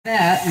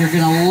That you're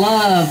gonna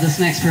love this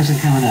next person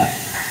coming up.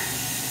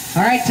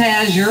 All right,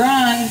 Chaz, you're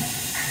on.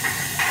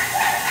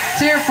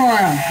 Let's hear for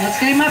him. Let's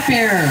get him up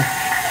here.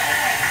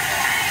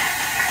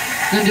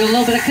 Gonna do a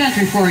little bit of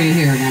country for you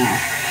here now.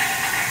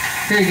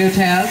 Here you go,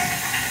 Chaz.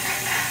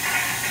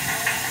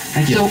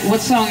 Thank you. So,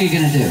 what song are you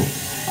gonna do?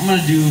 I'm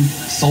gonna do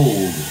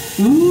Sold.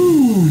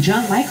 Ooh,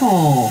 John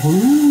Michael.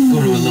 Ooh.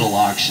 Go to a little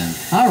auction.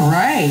 All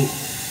right.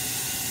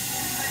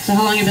 So,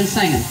 how long you been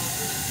singing?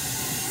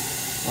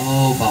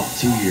 Oh, about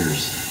 2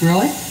 years.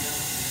 Really?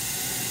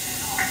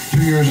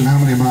 2 years and how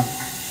many months?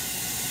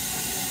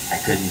 I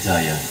couldn't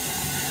tell you.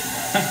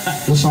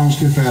 This song's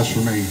too fast for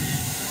me.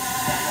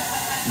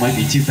 Might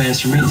be too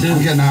fast for me too.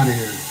 I'm getting out of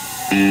here.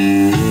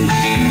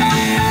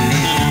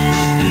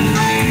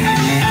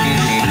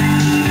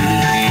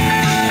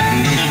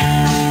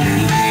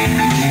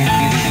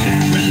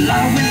 Well,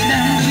 I went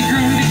down to the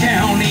Grundy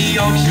County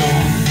auction,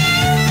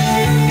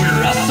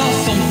 where I saw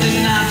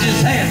something I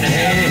just had to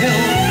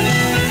have.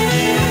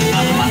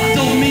 My mom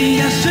told me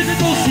I should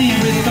proceed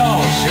with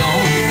caution.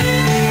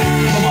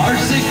 But my heart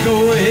said,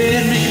 go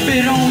ahead, make a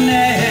bid on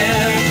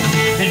that.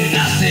 And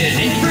I said,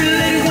 hey, pretty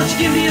lady, won't you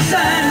give me a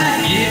sign?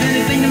 I'd give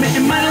anything to make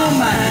you mine on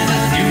mine.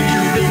 I'd do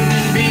your bidding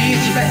and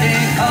beat you back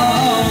and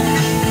call.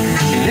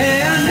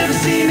 Yeah, I've never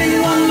seen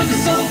anyone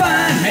looking so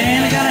fine.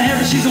 Man, I gotta have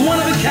her, she's a one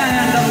of a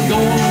kind. I'm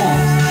going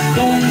once,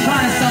 going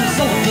twice. I'm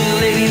sold to the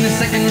lady in the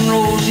second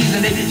row. She's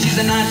an 8, she's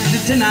a 9,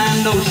 she's a 10, I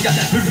know. She got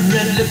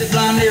red lips,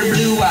 blonde hair,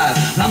 blue eyes.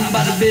 I'm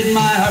about to bid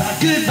my heart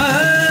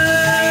goodbye.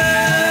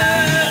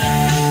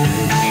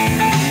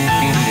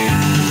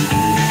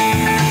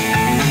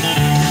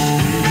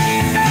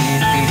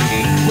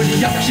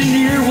 The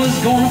auctioneer was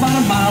going about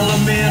a mile a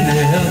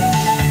minute.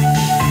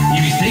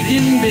 He was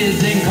taking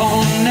bids and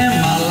calling them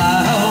out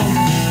loud.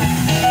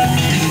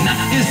 And I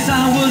guess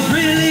I was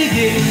really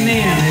getting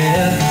in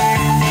it,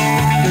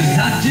 'cause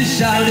I just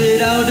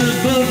shouted out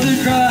above the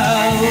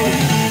crowd.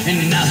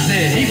 And I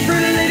said, hey,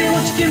 pretty lady,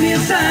 won't you give me a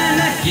sign?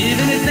 I'd give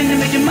anything to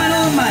make you mine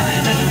on mine.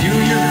 I'd do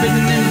your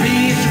bidding and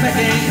beat you back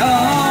and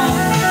call.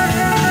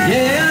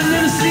 Yeah, I've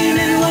never seen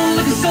anyone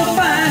looking so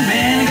fine.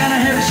 Man, I gotta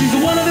have her, she's a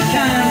one of a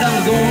kind.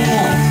 I'm going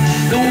once,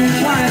 going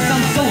twice.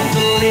 I'm sold to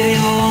the lady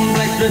in a long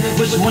black dress,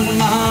 which won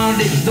my heart.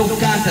 It's no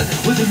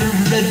contest with the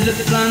red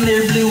lips, blonde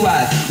hair, blue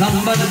eyes. I'm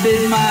about to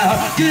bid my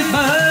heart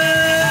goodbye.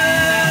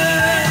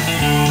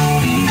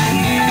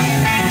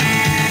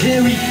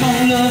 Yeah, we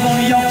found love on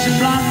the auction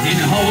block,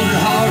 didn't hold it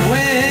hard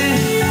way.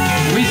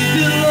 We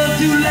still love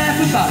to laugh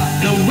about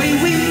the way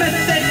we met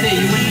that day.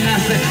 When I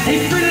said,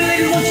 hey, pretty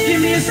lady, won't you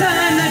give me a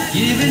sign? I'd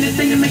give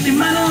anything to make you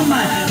mine on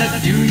mine.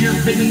 I'd do your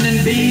bidding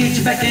and beat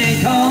you back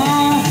and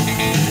call.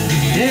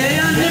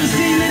 Yeah, I've never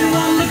seen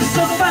anyone looking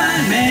so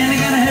fine. Man, I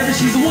gotta have her,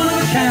 she's one of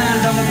a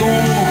kind. I'm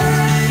going once,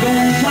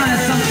 going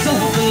twice. I'm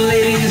sold to the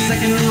lady in the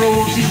second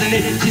row. She's an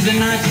 8, she's a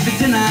 9, she's a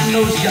 10, I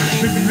know. She got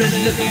red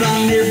lips,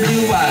 blonde hair,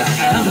 blue eyes.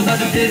 I'm about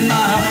to bid my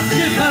heart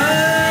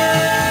goodbye.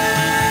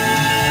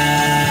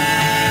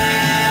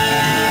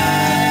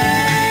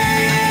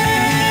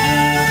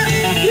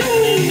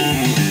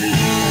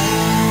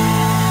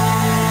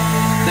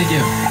 Thank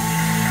you.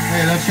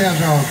 Hey, that's Chaz.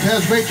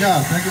 Chaz, great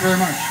job. Thank you very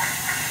much.